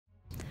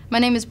My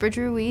name is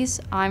Bridget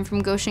Ruiz. I'm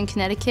from Goshen,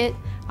 Connecticut.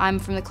 I'm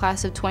from the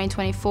class of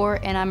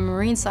 2024, and I'm a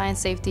Marine Science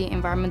Safety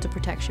Environmental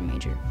Protection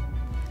major.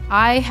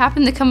 I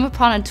happened to come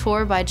upon a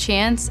tour by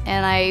chance,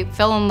 and I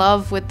fell in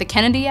love with the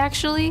Kennedy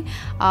actually,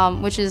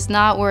 which is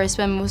not where I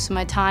spend most of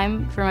my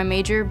time for my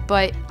major,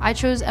 but I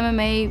chose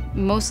MMA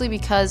mostly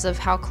because of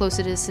how close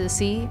it is to the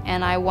sea,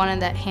 and I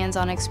wanted that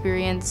hands-on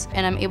experience,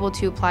 and I'm able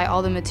to apply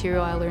all the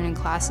material I learn in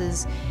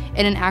classes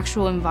in an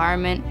actual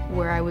environment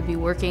where I would be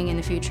working in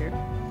the future.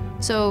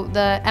 So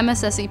the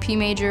MSSEP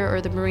major,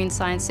 or the Marine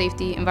Science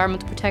Safety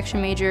Environmental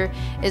Protection major,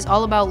 is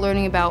all about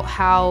learning about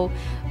how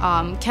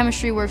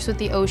chemistry works with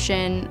the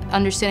ocean,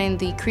 understanding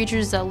the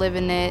creatures that live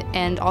in it,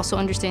 and also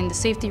understanding the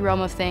safety realm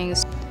of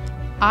things.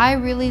 I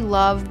really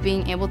loved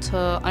being able to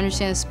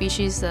understand the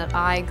species that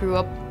I grew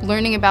up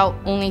learning about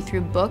only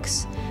through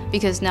books,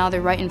 because now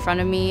they're right in front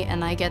of me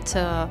and I get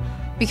to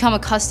become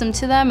accustomed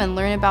to them and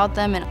learn about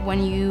them, and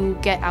when you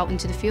get out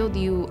into the field,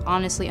 you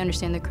honestly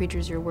understand the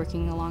creatures you're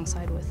working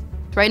alongside with.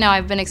 Right now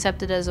I've been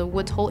accepted as a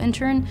Woods Hole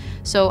intern,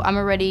 so I'm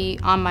already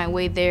on my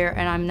way there,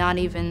 and I'm not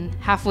even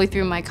halfway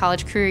through my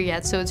college career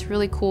yet, so it's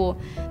really cool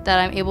that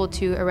I'm able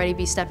to already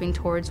be stepping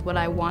towards what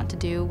I want to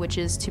do, which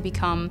is to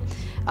become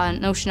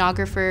an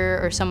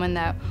oceanographer or someone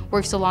that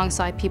works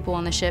alongside people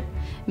on the ship,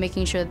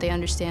 making sure that they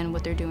understand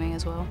what they're doing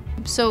as well.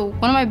 So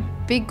one of my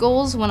big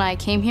goals when I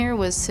came here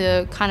was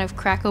to kind of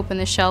crack open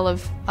the shell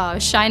of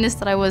shyness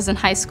that I was in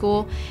high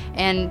school,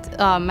 and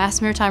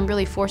Mass Maritime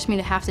really forced me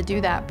to have to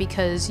do that,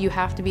 because you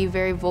have to be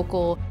very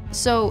vocal.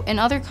 So in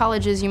other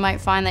colleges you might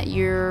find that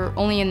you're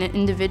only an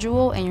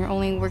individual and you're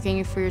only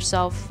working for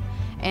yourself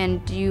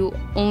and you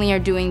only are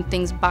doing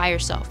things by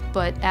yourself.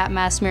 But at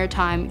Mass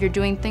Maritime, you're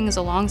doing things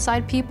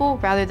alongside people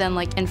rather than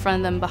like in front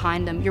of them,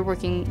 behind them. You're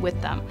working with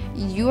them.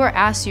 You are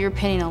asked your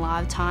opinion a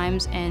lot of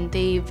times, and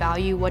they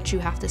value what you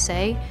have to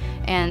say.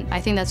 And I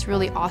think that's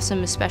really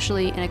awesome,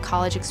 especially in a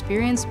college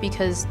experience,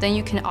 because then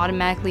you can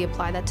automatically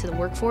apply that to the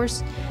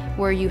workforce,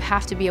 where you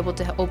have to be able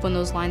to open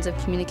those lines of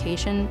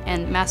communication.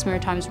 And Mass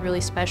Maritime is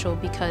really special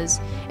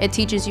because it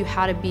teaches you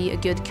how to be a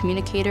good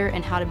communicator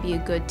and how to be a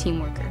good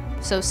team worker.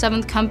 So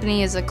 7th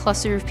Company is a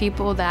cluster of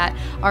people that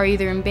are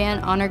either in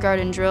band, honor guard,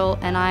 and drill,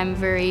 and I'm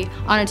very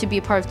honored to be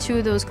a part of 2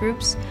 of those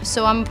groups.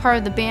 So I'm a part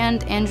of the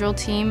band and drill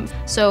team.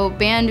 So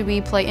band, we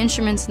play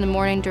instruments in the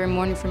morning during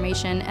morning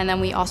formation, and then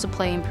we also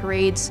play in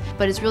parades.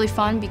 But it's really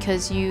fun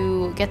because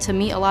you get to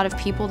meet a lot of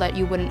people that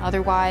you wouldn't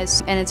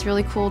otherwise, and it's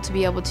really cool to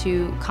be able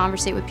to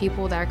conversate with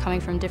people that are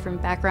coming from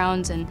different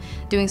backgrounds and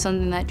doing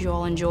something that you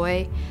all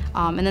enjoy.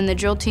 And then the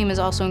drill team is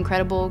also an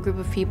incredible group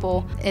of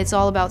people. It's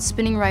all about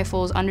spinning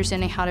rifles,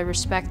 understanding how to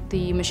respect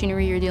the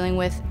machinery you're dealing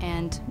with,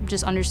 and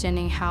just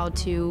understanding how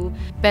to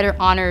better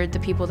honor the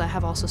people that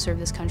have also served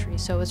this country.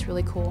 So it's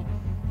really cool.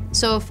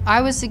 So if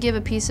I was to give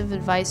a piece of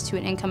advice to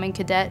an incoming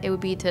cadet, it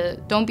would be to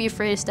don't be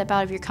afraid to step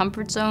out of your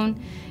comfort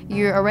zone.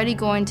 You're already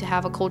going to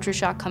have a culture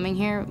shock coming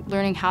here,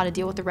 learning how to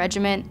deal with the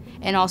regiment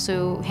and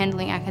also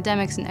handling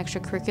academics and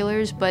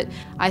extracurriculars. But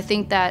I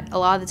think that a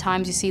lot of the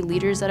times you see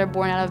leaders that are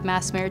born out of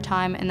Mass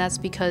Maritime, and that's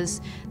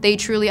because they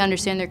truly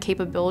understand their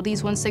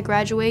capabilities once they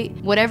graduate.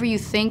 Whatever you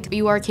think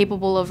you are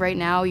capable of right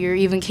now, you're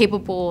even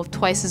capable of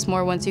twice as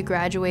more once you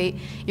graduate.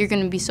 You're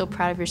going to be so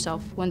proud of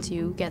yourself once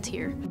you get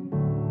here.